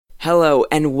Hello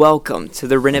and welcome to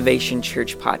the Renovation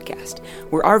Church podcast,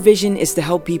 where our vision is to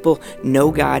help people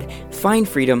know God, find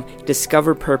freedom,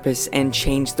 discover purpose, and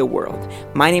change the world.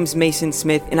 My name's Mason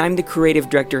Smith, and I'm the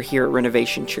creative director here at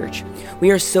Renovation Church.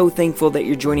 We are so thankful that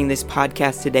you're joining this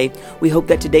podcast today. We hope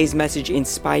that today's message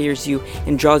inspires you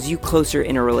and draws you closer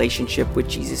in a relationship with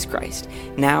Jesus Christ.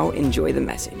 Now, enjoy the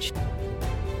message.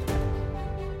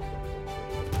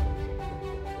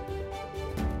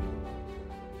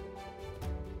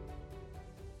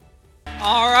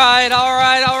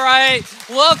 All right.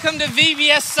 Welcome to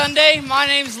VBS Sunday. My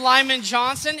name's Lyman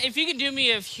Johnson. If you could do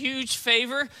me a huge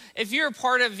favor, if you're a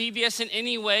part of VBS in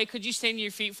any way, could you stand to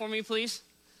your feet for me, please?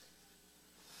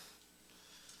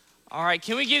 All right,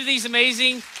 can we give this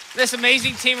amazing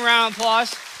team a round of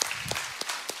applause?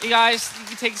 You guys, you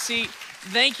can take a seat.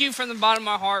 Thank you from the bottom of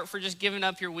my heart for just giving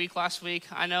up your week last week.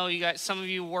 I know you guys, some of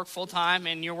you work full-time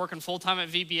and you're working full-time at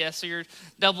VBS, so you're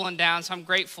doubling down, so I'm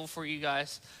grateful for you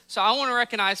guys. So I want to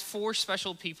recognize 4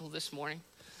 special people this morning.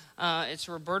 It's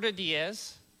Roberta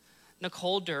Diaz,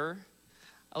 Nicole Durr,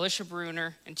 Alicia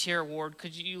Bruner, and Tierra Ward.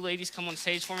 Could you ladies come on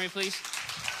stage for me, please?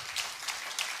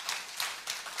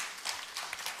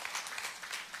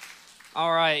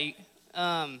 All right.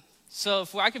 So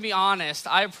if I could be honest,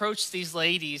 I approached these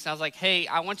ladies, and I was like, hey,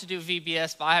 I want to do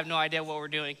VBS, but I have no idea what we're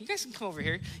doing. You guys can come over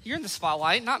here. You're in the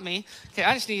spotlight, not me. Okay,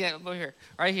 I just need you over here,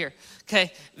 right here.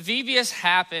 Okay, VBS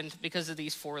happened because of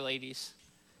these 4 ladies.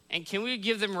 And can we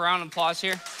give them a round of applause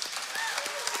here?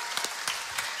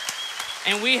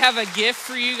 And we have a gift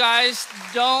for you guys.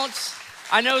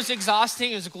 I know it's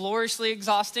exhausting. It was gloriously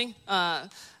exhausting. But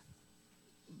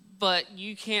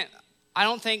you can't. I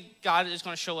don't think God is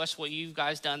going to show us what you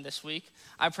guys done this week.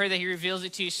 I pray that he reveals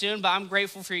it to you soon, but I'm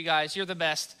grateful for you guys. You're the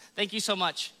best. Thank you so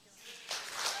much.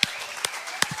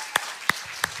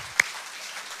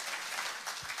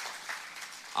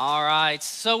 All right,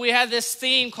 so we have this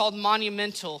theme called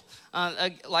monumental.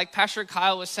 Like Pastor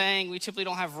Kyle was saying, we typically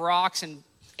don't have rocks and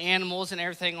animals and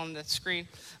everything on the screen.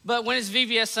 But when it's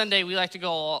VBS Sunday, we like to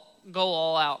go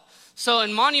all out. So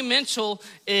in monumental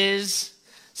is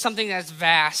something that's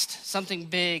vast, something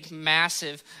big,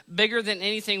 massive, bigger than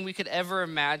anything we could ever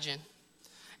imagine.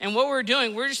 And what we're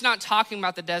doing, we're just not talking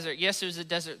about the desert. Yes, it was a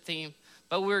desert theme,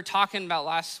 but we were talking about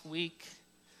last week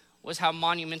was how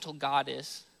monumental God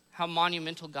is. How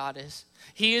monumental God is.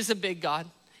 He is a big God.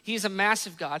 He's a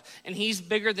massive God, and he's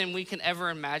bigger than we can ever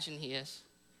imagine he is.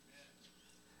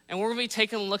 And we're going to be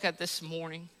taking a look at this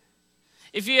morning.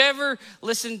 If you ever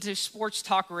listen to sports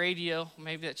talk radio,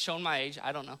 maybe that's showing my age,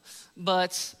 I don't know,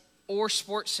 or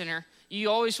Sports Center, you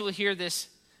always will hear this,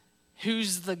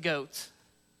 who's the GOAT?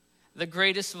 The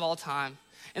greatest of all time.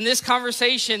 And this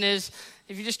conversation is,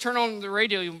 if you just turn on the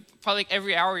radio, probably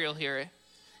every hour you'll hear it.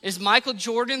 Is Michael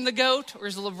Jordan the GOAT, or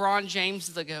is LeBron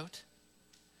James the GOAT?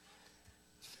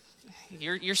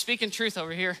 You're speaking truth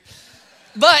over here.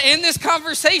 But in this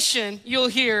conversation, you'll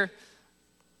hear,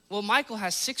 well, Michael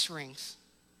has 6 rings.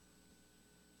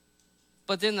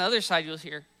 But then the other side, you'll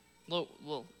hear,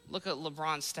 look at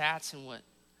LeBron's stats and what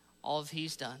all of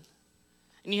he's done.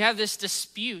 And you have this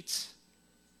dispute.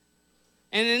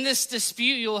 And in this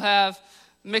dispute, you'll have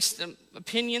mixed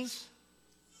opinions.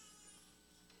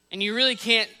 And you really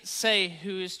can't say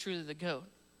who is truly the GOAT.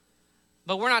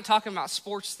 But we're not talking about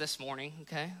sports this morning,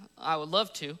 okay? I would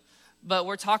love to. But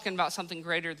we're talking about something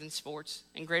greater than sports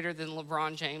and greater than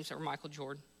LeBron James or Michael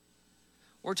Jordan.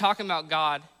 We're talking about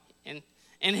God. And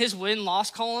in his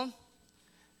win-loss column,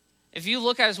 if you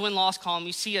look at his win-loss column,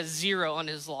 you see a 0 on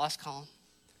his loss column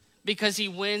because he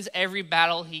wins every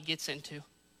battle he gets into.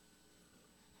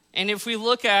 And if we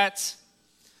look at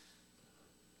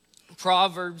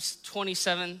Proverbs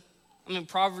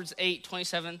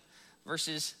 8:27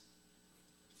 verses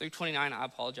through 29, I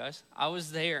apologize. I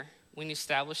was there when he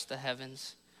established the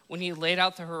heavens, when he laid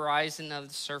out the horizon of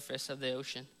the surface of the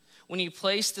ocean, when he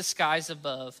placed the skies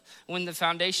above, when the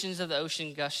foundations of the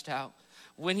ocean gushed out,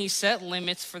 when he set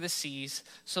limits for the seas,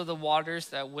 so the waters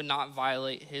that would not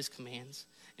violate his commands,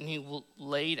 and he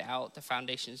laid out the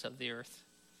foundations of the earth.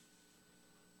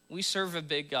 We serve a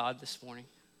big God this morning.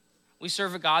 We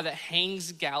serve a God that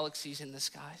hangs galaxies in the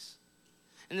skies.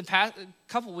 In the past, a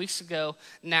couple weeks ago,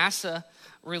 NASA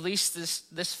released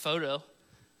this photo,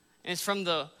 and it's from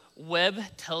the Webb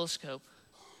telescope.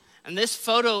 And this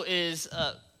photo is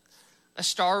a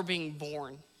star being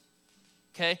born,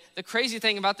 okay? The crazy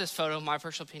thing about this photo, in my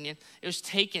personal opinion, it was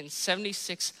taken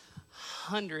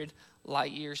 7,600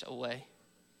 light years away.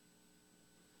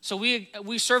 So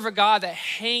we serve a God that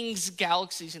hangs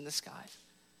galaxies in the sky.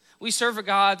 We serve a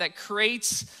God that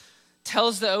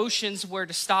tells the oceans where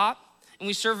to stop, and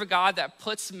we serve a God that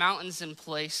puts mountains in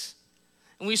place.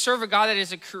 And we serve a God that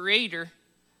is a creator,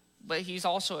 but he's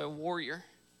also a warrior.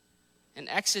 In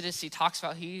Exodus, he talks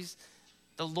about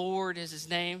the Lord is his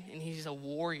name, and he's a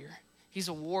warrior. He's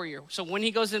a warrior. So when he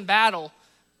goes in battle,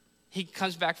 he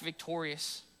comes back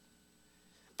victorious.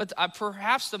 But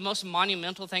perhaps the most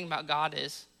monumental thing about God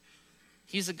is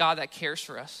he's a God that cares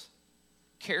for us,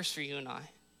 cares for you and I.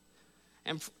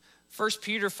 And 1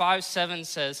 Peter 5:7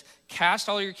 says, cast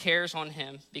all your cares on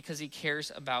him because he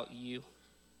cares about you.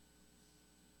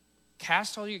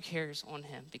 Cast all your cares on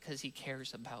him because he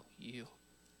cares about you.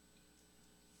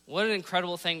 What an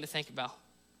incredible thing to think about.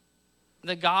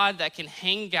 The God that can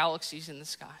hang galaxies in the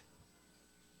sky.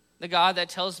 The God that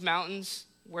tells mountains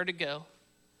where to go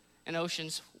and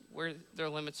oceans where their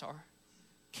limits are,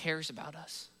 cares about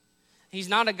us. He's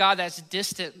not a God that's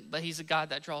distant, but he's a God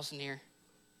that draws near.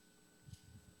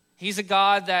 He's a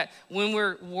God that when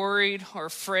we're worried or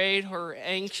afraid or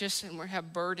anxious and we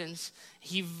have burdens,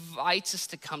 he invites us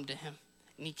to come to him,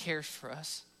 and he cares for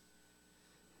us.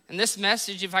 And this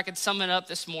message, if I could sum it up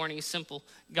this morning, is simple.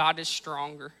 God is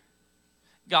stronger.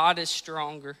 God is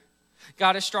stronger.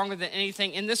 God is stronger than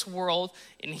anything in this world,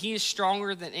 and he is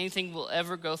stronger than anything we'll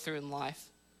ever go through in life.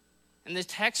 And the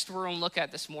text we're going to look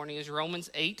at this morning is Romans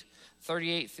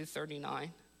 8:38-39.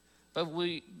 But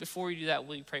before we do that,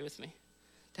 will you pray with me?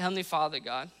 To Heavenly Father,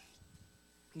 God,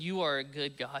 you are a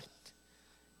good God.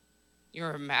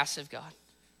 You're a massive God.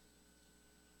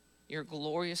 You're a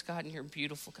glorious God, and you're a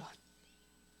beautiful God.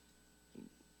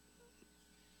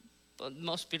 But the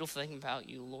most beautiful thing about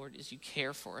you, Lord, is you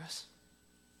care for us.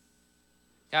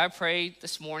 God, I pray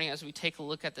this morning as we take a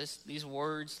look at these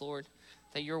words, Lord,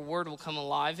 that your word will come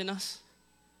alive in us.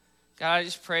 God, I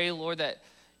just pray, Lord, that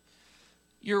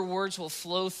your words will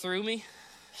flow through me.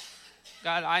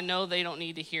 God, I know they don't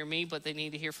need to hear me, but they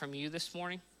need to hear from you this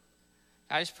morning.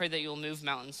 I just pray that you'll move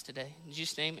mountains today. In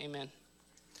Jesus' name, amen.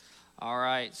 All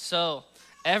right, so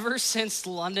ever since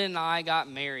London and I got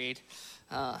married,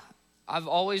 I've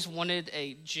always wanted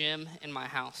a gym in my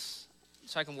house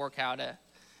so I can work out at.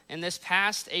 And this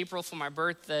past April for my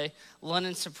birthday,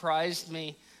 London surprised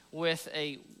me with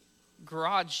a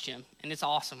garage gym, and it's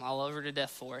awesome. I love her to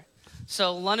death for it.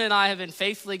 So London and I have been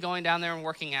faithfully going down there and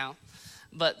working out.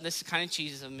 But this is kind of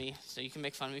cheesy of me, so you can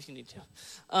make fun of me if you need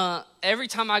to. Every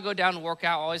time I go down to work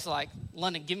out, I always like,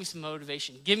 London, give me some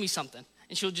motivation. Give me something.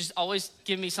 And she'll just always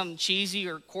give me something cheesy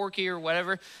or quirky or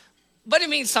whatever. But it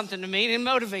means something to me, and it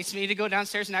motivates me to go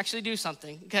downstairs and actually do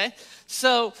something, okay?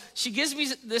 So she gives me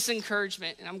this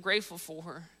encouragement, and I'm grateful for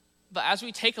her. But as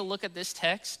we take a look at this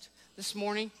text this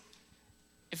morning,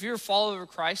 if you're a follower of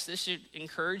Christ, this should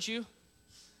encourage you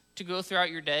to go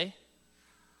throughout your day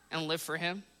and live for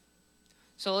him.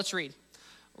 So let's read.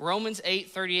 Romans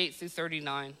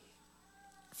 8:38-39.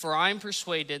 For I am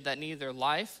persuaded that neither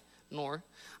death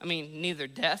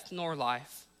nor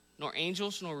life, nor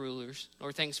angels nor rulers,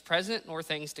 nor things present nor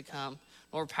things to come,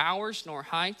 nor powers, nor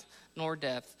height, nor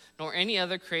depth, nor any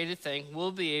other created thing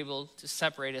will be able to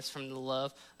separate us from the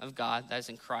love of God that is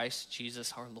in Christ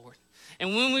Jesus our Lord.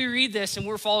 And when we read this and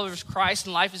we're followers of Christ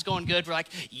and life is going good, we're like,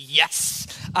 yes,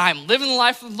 I'm living the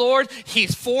life of the Lord.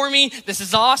 He's for me. This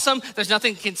is awesome. There's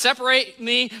nothing that can separate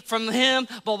me from him,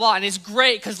 blah, blah. And it's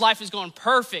great because life is going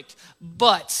perfect.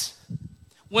 But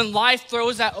when life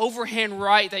throws that overhand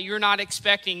right that you're not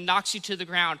expecting, knocks you to the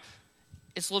ground,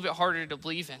 it's a little bit harder to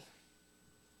believe in.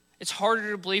 It's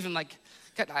harder to believe in, like,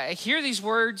 God, I hear these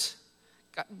words,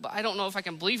 God, but I don't know if I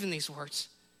can believe in these words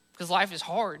because life is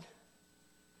hard.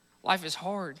 Life is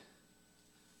hard.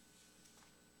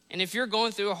 And if you're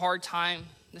going through a hard time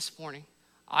this morning,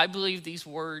 I believe these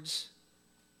words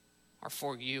are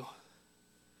for you.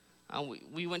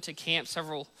 We went to camp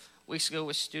several weeks ago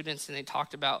with students, and they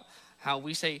talked about how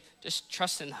we say just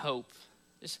trust and hope.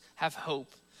 Just have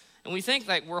hope. And we think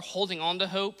like we're holding on to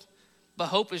hope, but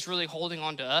hope is really holding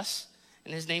on to us,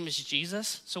 and his name is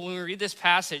Jesus. So when we read this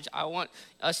passage, I want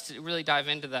us to really dive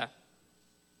into that.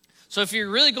 So if you're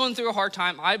really going through a hard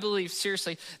time, I believe,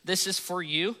 seriously, this is for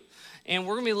you. And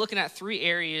we're going to be looking at 3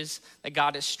 areas that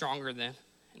God is stronger than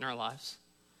in our lives.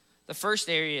 The first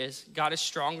area is God is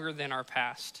stronger than our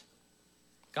past.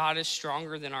 God is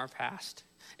stronger than our past.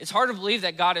 It's hard to believe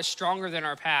that God is stronger than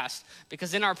our past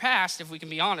because in our past, if we can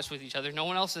be honest with each other, no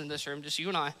one else in this room, just you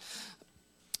and I,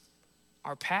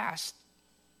 our past,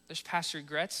 there's past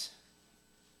regrets,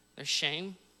 there's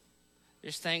shame,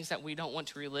 there's things that we don't want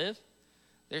to relive.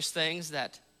 There's things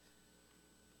that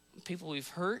people we've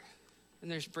hurt, and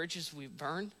there's bridges we've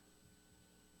burned.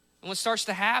 And what starts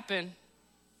to happen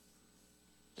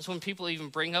is when people even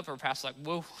bring up our past, like,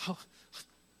 whoa,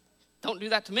 don't do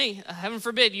that to me. Heaven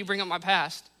forbid you bring up my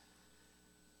past.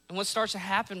 And what starts to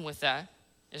happen with that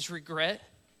is regret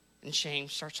and shame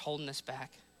starts holding us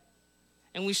back.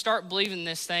 And we start believing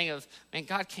this thing of, man,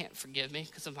 God can't forgive me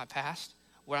because of my past,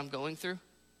 what I'm going through.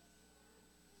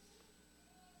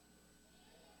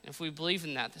 And if we believe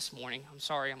in that this morning, I'm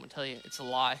sorry, I'm going to tell you, it's a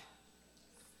lie.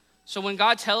 So when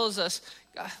God tells us,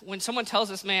 when someone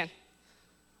tells us, man,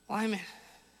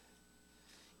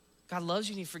 God loves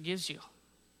you and he forgives you.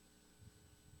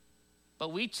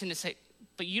 But we tend to say,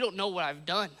 but you don't know what I've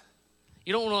done.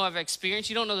 You don't know what I've experienced.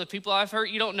 You don't know the people I've hurt.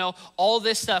 You don't know all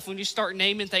this stuff. When you start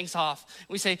naming things off,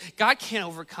 we say, God can't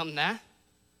overcome that.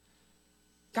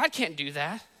 God can't do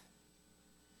that.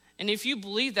 And if you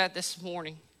believe that this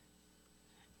morning,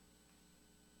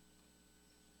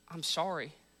 I'm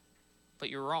sorry, but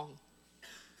you're wrong.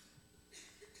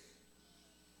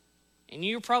 And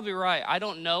you're probably right. I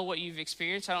don't know what you've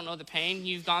experienced. I don't know the pain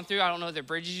you've gone through. I don't know the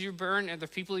bridges you've burned or the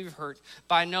people you've hurt.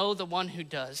 But I know the one who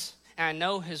does. And I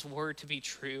know his word to be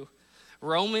true.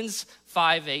 Romans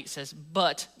 5:8 says,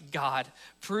 but God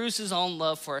proves his own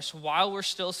love for us. While we're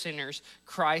still sinners,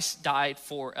 Christ died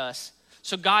for us.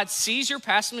 So God sees your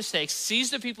past mistakes, sees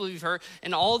the people you've hurt,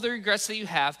 and all the regrets that you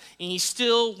have, and he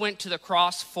still went to the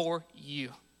cross for you.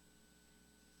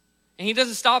 And he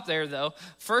doesn't stop there, though.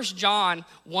 1 John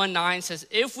 1:9 says,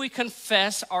 if we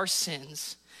confess our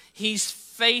sins, he's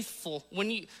faithful. When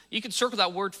you can circle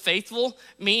that word faithful,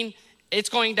 mean it's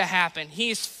going to happen. He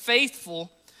is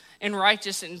faithful and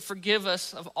righteous and forgive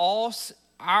us of all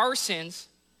our sins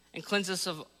and cleanse us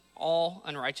of all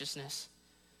unrighteousness.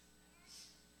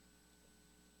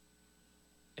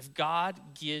 If God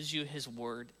gives you his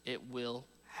word, it will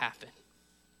happen.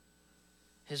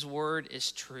 His word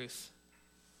is truth.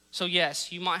 So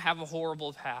yes, you might have a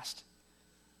horrible past,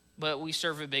 but we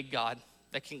serve a big God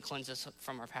that can cleanse us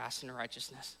from our past into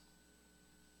righteousness.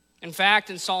 In fact,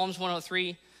 in Psalms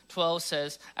 103:12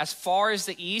 says, as far as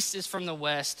the east is from the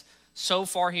west, so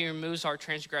far he removes our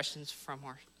transgressions from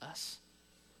us.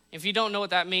 If you don't know what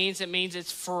that means, it means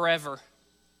it's forever.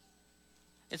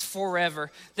 It's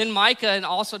forever. Then Micah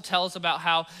also tells about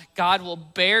how God will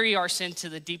bury our sin to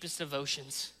the deepest of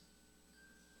oceans.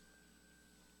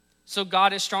 So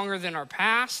God is stronger than our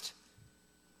past,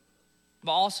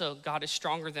 but also God is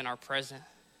stronger than our present.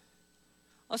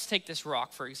 Let's take this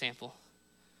rock, for example.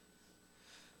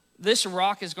 This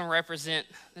rock is going to represent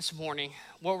this morning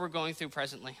what we're going through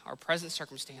presently, our present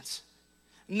circumstance.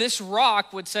 And this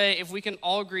rock would say, if we can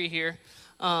all agree here,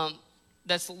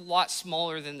 that's a lot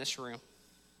smaller than this room,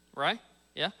 right?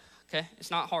 Yeah? Okay,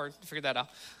 it's not hard to figure that out.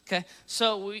 Okay,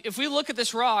 so if we look at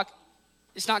this rock,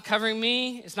 it's not covering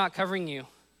me, it's not covering you.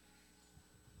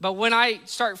 But when I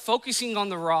start focusing on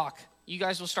the rock, you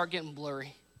guys will start getting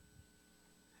blurry.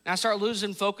 And I start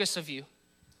losing focus of you.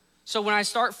 So when I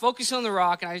start focusing on the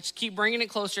rock and I just keep bringing it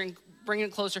closer and bringing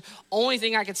it closer, only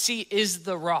thing I can see is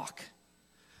the rock.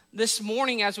 This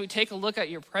morning, as we take a look at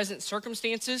your present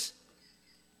circumstances,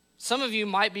 some of you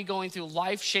might be going through a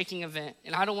life-shaking event,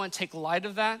 and I don't want to take light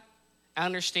of that. I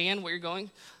understand what you're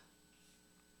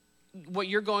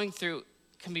going through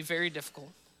can be very difficult.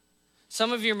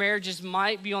 Some of your marriages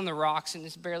might be on the rocks and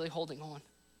it's barely holding on.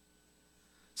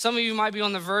 Some of you might be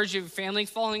on the verge of your family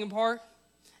falling apart.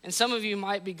 And some of you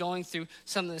might be going through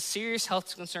some of the serious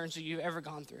health concerns that you've ever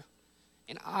gone through.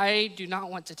 And I do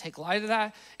not want to take light of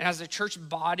that. And as a church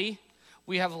body,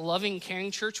 we have a loving,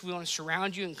 caring church. We want to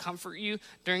surround you and comfort you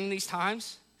during these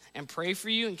times and pray for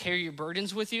you and carry your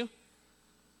burdens with you.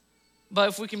 But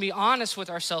if we can be honest with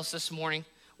ourselves this morning,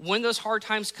 when those hard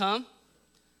times come,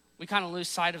 we kind of lose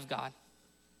sight of God.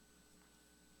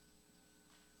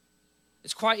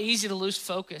 It's quite easy to lose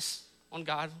focus on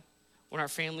God when our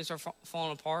families are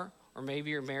falling apart, or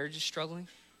maybe your marriage is struggling,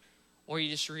 or you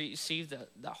just receive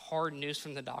the hard news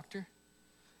from the doctor.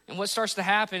 And what starts to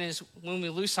happen is when we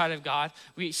lose sight of God,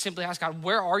 we simply ask God,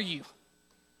 where are you?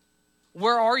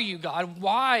 Where are you, God?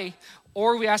 Why?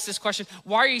 Or we ask this question,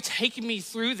 why are you taking me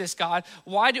through this, God?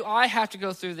 Why do I have to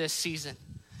go through this season?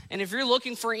 And if you're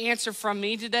looking for an answer from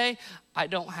me today, I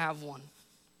don't have one.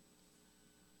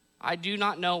 I do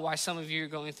not know why some of you are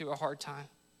going through a hard time.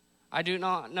 I do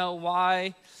not know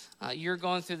why you're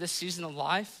going through this season of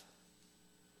life.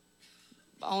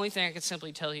 The only thing I can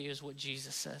simply tell you is what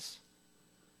Jesus says.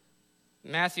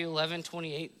 Matthew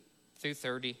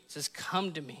 11:28-30 says,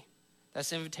 come to me.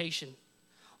 That's invitation.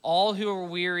 All who are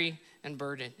weary and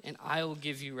burdened, and I will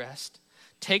give you rest.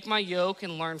 Take my yoke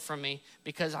and learn from me,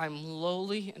 because I'm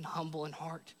lowly and humble in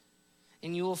heart,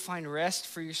 and you will find rest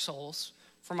for your souls.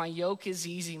 For my yoke is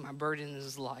easy, my burden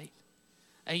is light.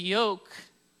 A yoke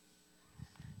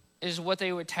is what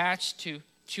they would attach to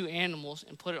two animals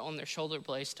and put it on their shoulder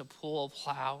blades to pull a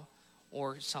plow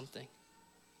or something.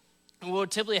 And what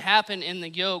would typically happen in the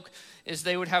yoke is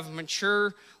they would have a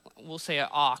mature, we'll say an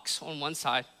ox on one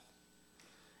side,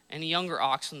 and a younger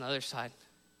ox on the other side.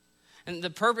 And the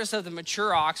purpose of the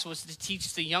mature ox was to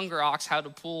teach the younger ox how to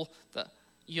pull the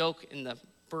yoke and the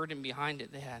burden behind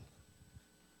it they had.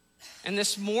 And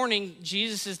this morning,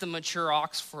 Jesus is the mature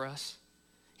ox for us.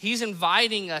 He's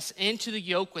inviting us into the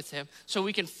yoke with him so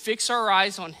we can fix our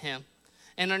eyes on him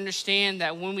and understand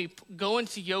that when we go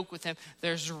into yoke with him,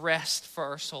 there's rest for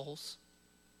our souls.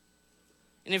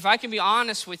 And if I can be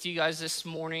honest with you guys this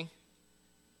morning,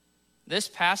 this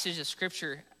passage of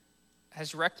scripture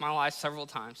has wrecked my life several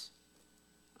times.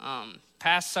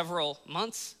 Past several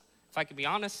months, if I could be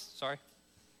honest, sorry.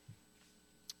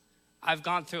 I've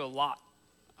gone through a lot.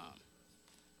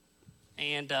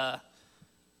 And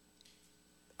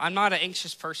I'm not an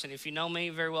anxious person. If you know me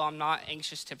very well, I'm not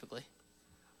anxious typically.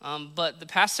 But the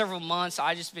past several months,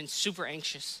 I've just been super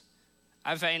anxious.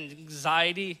 I've had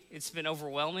anxiety. It's been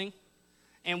overwhelming.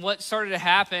 And what started to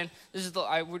happen,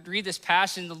 I would read this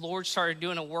passage, and the Lord started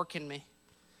doing a work in me.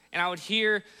 And I would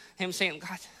hear him saying,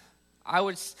 God, I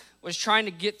was trying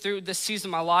to get through this season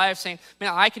of my life saying,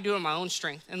 man, I can do it in my own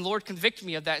strength. And the Lord convicted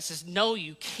me of that. He says, no,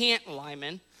 you can't,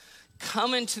 Lyman.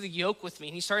 Come into the yoke with me.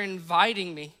 And he started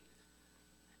inviting me.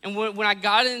 And when I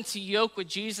got into yoke with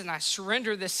Jesus and I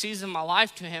surrendered this season of my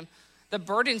life to him, the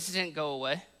burdens didn't go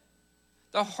away.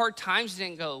 The hard times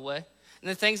didn't go away.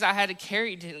 And the things I had to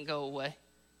carry didn't go away.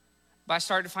 But I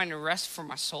started to find a rest for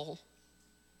my soul.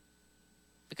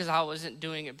 Because I wasn't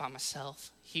doing it by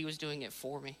myself. He was doing it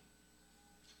for me.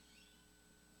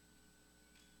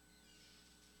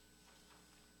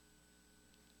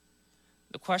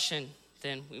 The question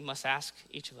then we must ask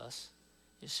each of us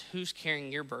is, who's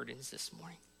carrying your burdens this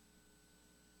morning?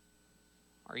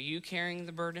 Are you carrying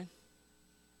the burden,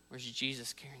 or is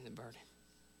Jesus carrying the burden?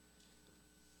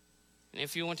 And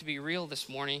if you want to be real this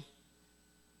morning,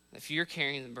 if you're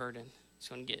carrying the burden, it's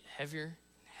going to get heavier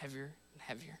and heavier and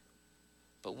heavier.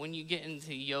 But when you get into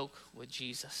the yoke with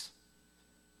Jesus,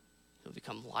 it'll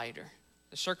become lighter.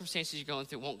 The circumstances you're going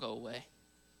through won't go away,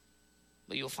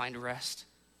 but you'll find rest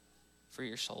for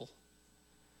your soul.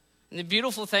 And the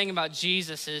beautiful thing about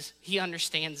Jesus is he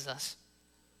understands us.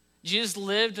 Jesus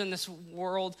lived in this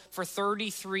world for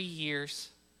 33 years.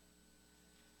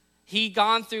 He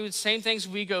gone through the same things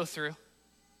we go through.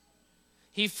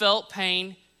 He felt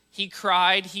pain. He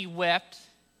cried. He wept.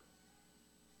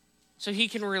 So he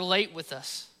can relate with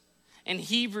us. And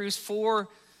Hebrews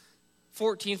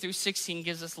 4:14 through 16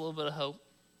 gives us a little bit of hope.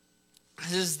 It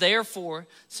says, therefore,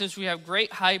 since we have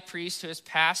great high priest who has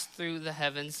passed through the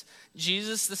heavens,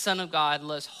 Jesus, the Son of God,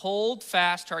 let us hold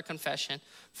fast to our confession.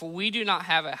 For we do not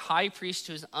have a high priest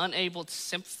who is unable to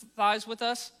sympathize with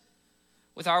us,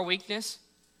 with our weakness,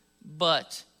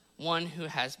 but one who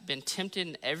has been tempted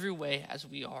in every way as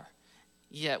we are,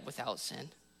 yet without sin.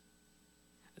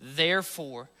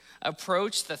 Therefore,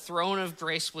 approach the throne of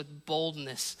grace with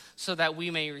boldness so that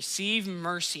we may receive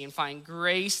mercy and find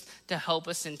grace to help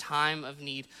us in time of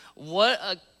need. What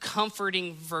a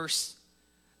comforting verse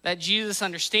that Jesus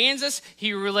understands us,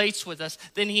 he relates with us,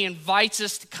 then he invites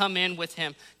us to come in with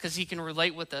him because he can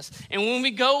relate with us. And when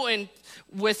we go in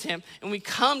with him and we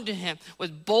come to him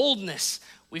with boldness,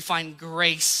 we find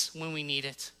grace when we need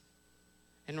it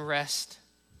and rest.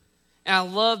 And I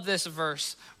love this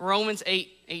verse, Romans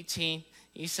 8:18.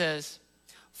 He says,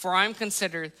 for I am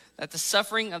considered that the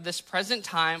suffering of this present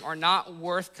time are not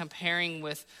worth comparing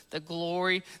with the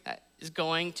glory that is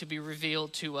going to be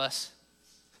revealed to us.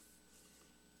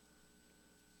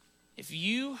 If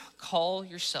you call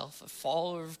yourself a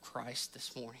follower of Christ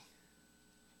this morning,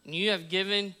 and you have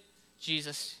given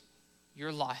Jesus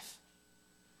your life,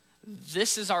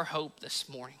 this is our hope this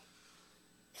morning.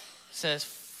 It says,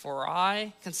 for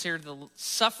I consider the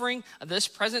suffering of this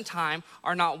present time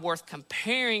are not worth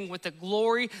comparing with the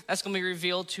glory that's going to be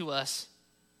revealed to us.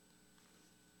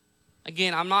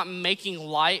 Again, I'm not making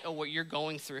light of what you're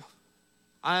going through.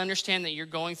 I understand that you're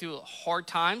going through hard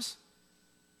times,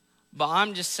 but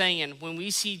I'm just saying when we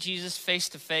see Jesus face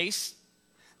to face,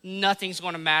 nothing's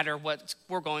going to matter what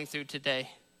we're going through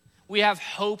today. We have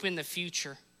hope in the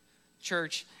future.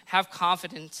 Church, have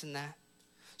confidence in that.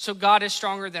 So God is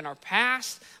stronger than our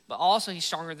past, but also he's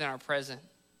stronger than our present.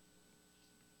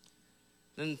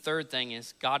 Then the third thing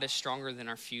is God is stronger than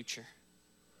our future.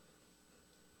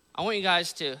 I want you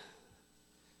guys to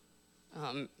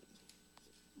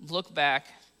look back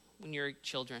when you're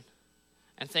children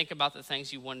and think about the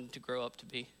things you wanted to grow up to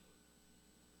be.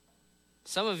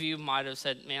 Some of you might have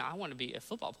said, man, I want to be a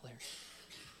football player.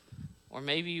 Or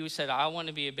maybe you said, I want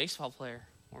to be a baseball player.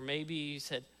 Or maybe you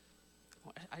said,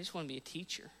 I just want to be a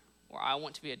teacher, or I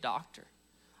want to be a doctor.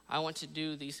 I want to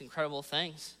do these incredible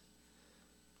things.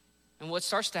 And what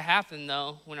starts to happen,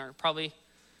 though, when we're probably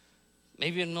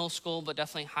maybe in middle school, but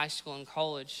definitely high school and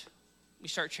college, we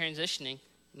start transitioning.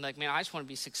 Like, man, I just want to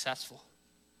be successful.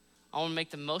 I want to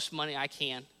make the most money I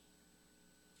can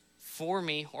for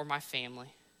me or my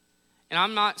family. And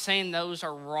I'm not saying those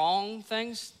are wrong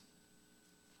things.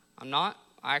 I'm not.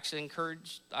 I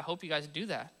hope you guys do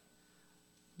that.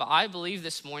 But I believe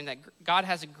this morning that God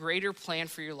has a greater plan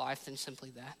for your life than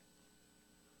simply that.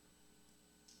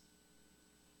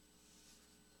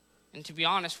 And to be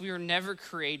honest, we were never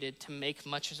created to make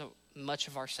much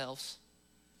of ourselves.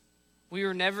 We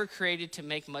were never created to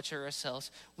make much of ourselves.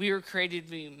 We were created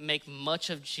to make much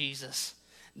of Jesus.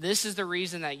 This is the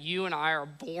reason that you and I are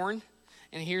born.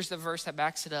 And here's the verse that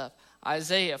backs it up.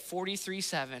 Isaiah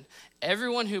 43:7.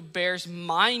 Everyone who bears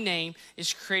my name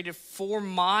is created for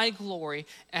my glory,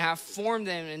 and I have formed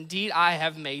them. Indeed, I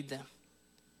have made them.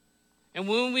 And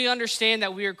when we understand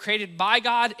that we are created by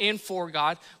God and for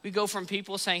God, we go from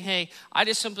people saying, hey, I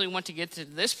just simply want to get to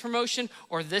this promotion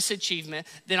or this achievement,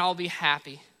 then I'll be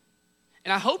happy.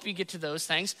 And I hope you get to those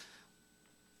things.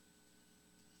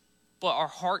 But our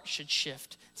heart should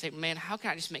shift. Say, man, how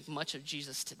can I just make much of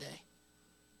Jesus today?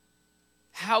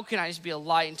 How can I just be a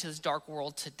light into this dark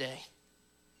world today?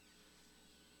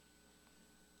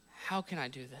 How can I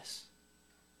do this?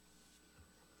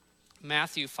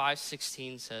 Matthew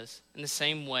 5:16 says, in the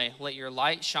same way, let your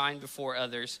light shine before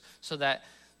others so that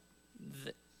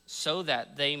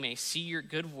they may see your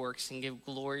good works and give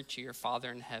glory to your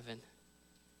Father in heaven.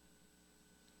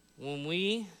 When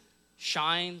we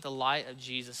shine the light of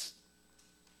Jesus,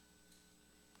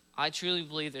 I truly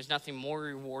believe there's nothing more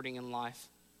rewarding in life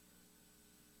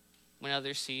when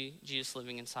others see Jesus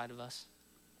living inside of us.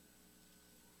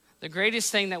 The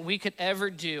greatest thing that we could ever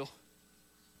do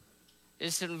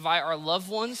is to invite our loved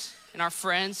ones and our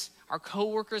friends, our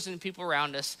coworkers and people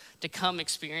around us to come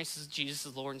experience Jesus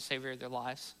as Lord and Savior of their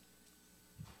lives.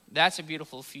 That's a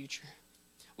beautiful future.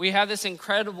 We have this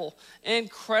incredible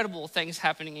things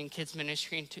happening in kids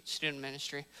ministry and student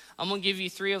ministry. I'm going to give you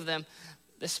 3 of them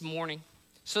this morning.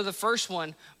 So the first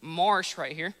one, Marsh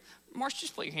right here. Marsh,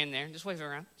 just put your hand there. Just wave it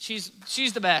around. She's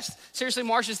the best. Seriously,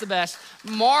 Marsh is the best.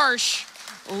 Marsh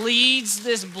leads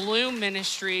this Bloom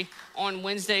ministry on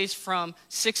Wednesdays from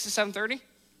 6 to 7:30.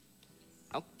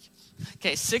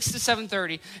 Okay, 6 to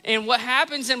 7:30. And what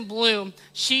happens in Bloom,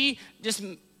 she just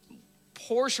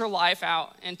pours her life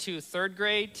out into 3rd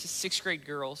grade to 6th grade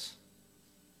girls.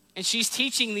 And she's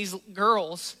teaching these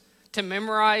girls to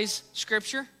memorize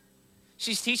scripture.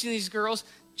 She's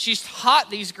taught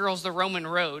these girls the Roman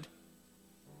road.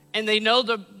 And they know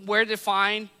where to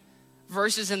find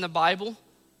verses in the Bible.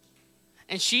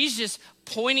 And she's just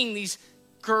pointing these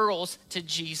girls to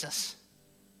Jesus.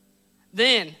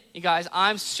 Then, you guys,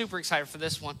 I'm super excited for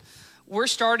this one. We're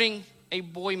starting a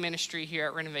boy ministry here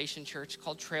at Renovation Church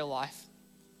called Trail Life.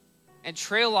 And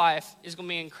Trail Life is going to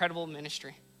be an incredible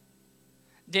ministry.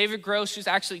 David Gross, who's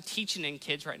actually teaching in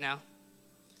kids right now,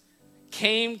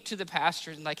 came to the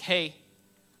pastor and like, hey,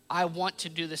 I want to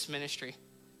do this ministry.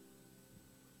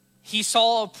 He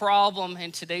saw a problem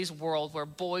in today's world where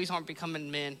boys aren't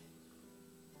becoming men.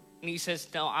 And he says,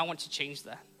 no, I want to change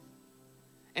that.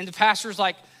 And the pastor's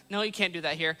like, no, you can't do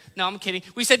that here. No, I'm kidding.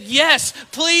 We said, yes,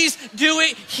 please do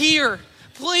it here.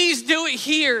 Please do it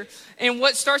here. And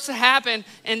what starts to happen,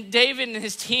 and David and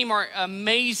his team are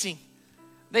amazing.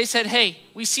 They said, hey,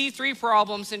 we see 3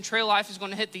 problems, and Trail Life is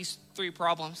going to hit these 3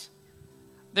 problems.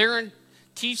 They're going to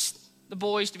teach the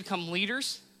boys to become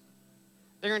leaders.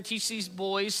 They're going to teach these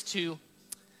boys to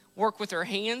work with their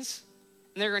hands.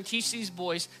 And they're going to teach these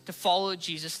boys to follow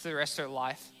Jesus through the rest of their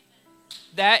life.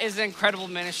 That is an incredible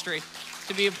ministry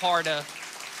to be a part of.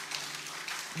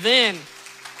 Then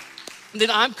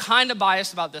I'm kind of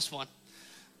biased about this one.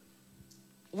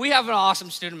 We have an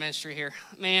awesome student ministry here.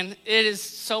 Man, it is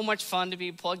so much fun to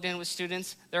be plugged in with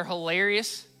students. They're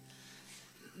hilarious.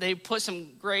 They put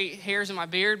some great hairs in my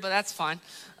beard, but that's fine.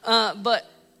 But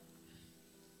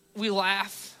we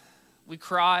laugh, we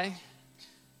cry,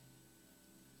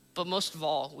 but most of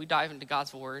all, we dive into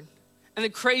God's word. And the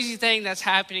crazy thing that's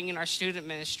happening in our student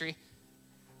ministry,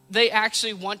 they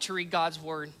actually want to read God's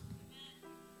word.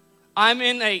 I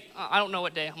don't know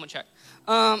what day, I'm gonna check.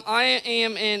 I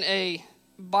am in a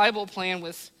Bible plan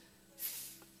with,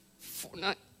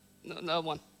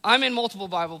 I'm in multiple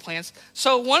Bible plans.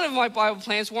 So one of my Bible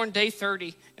plans, we're on day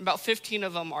 30, and about 15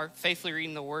 of them are faithfully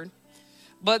reading the word.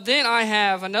 But then I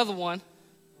have another one,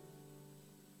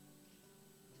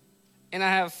 and I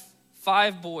have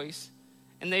 5 boys,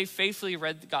 and they faithfully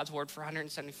read God's word for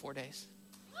 174 days.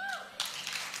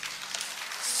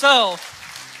 So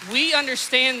we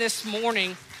understand this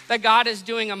morning that God is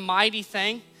doing a mighty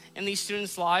thing in these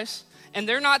students' lives. And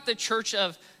they're not the church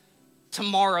of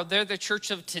tomorrow, they're the church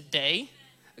of today,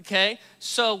 okay?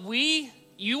 So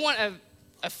you want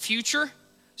a future,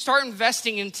 start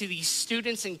investing into these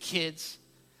students and kids,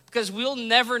 because we'll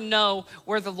never know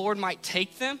where the Lord might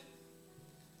take them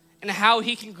and how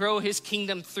he can grow his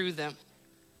kingdom through them.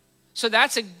 So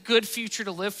that's a good future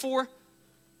to live for.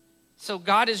 So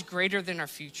God is greater than our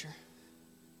future.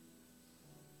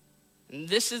 And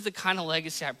this is the kind of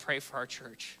legacy I pray for our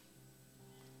church.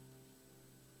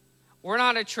 We're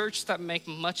not a church that make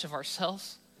much of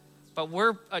ourselves, but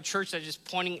we're a church that is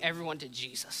pointing everyone to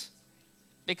Jesus.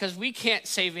 Because we can't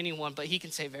save anyone, but he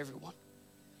can save everyone.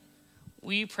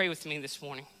 Will you pray with me this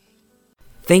morning?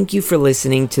 Thank you for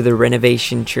listening to the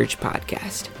Renovation Church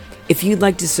podcast. If you'd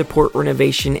like to support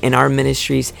Renovation and our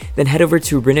ministries, then head over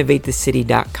to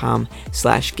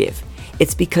renovatethecity.com/give.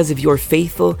 It's because of your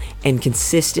faithful and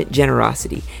consistent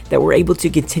generosity that we're able to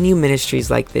continue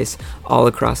ministries like this all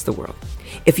across the world.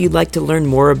 If you'd like to learn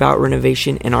more about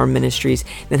Renovation and our ministries,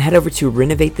 then head over to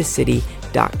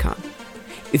renovatethecity.com.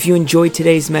 If you enjoyed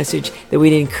today's message, then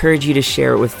we'd encourage you to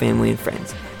share it with family and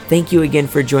friends. Thank you again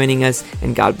for joining us,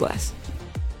 and God bless.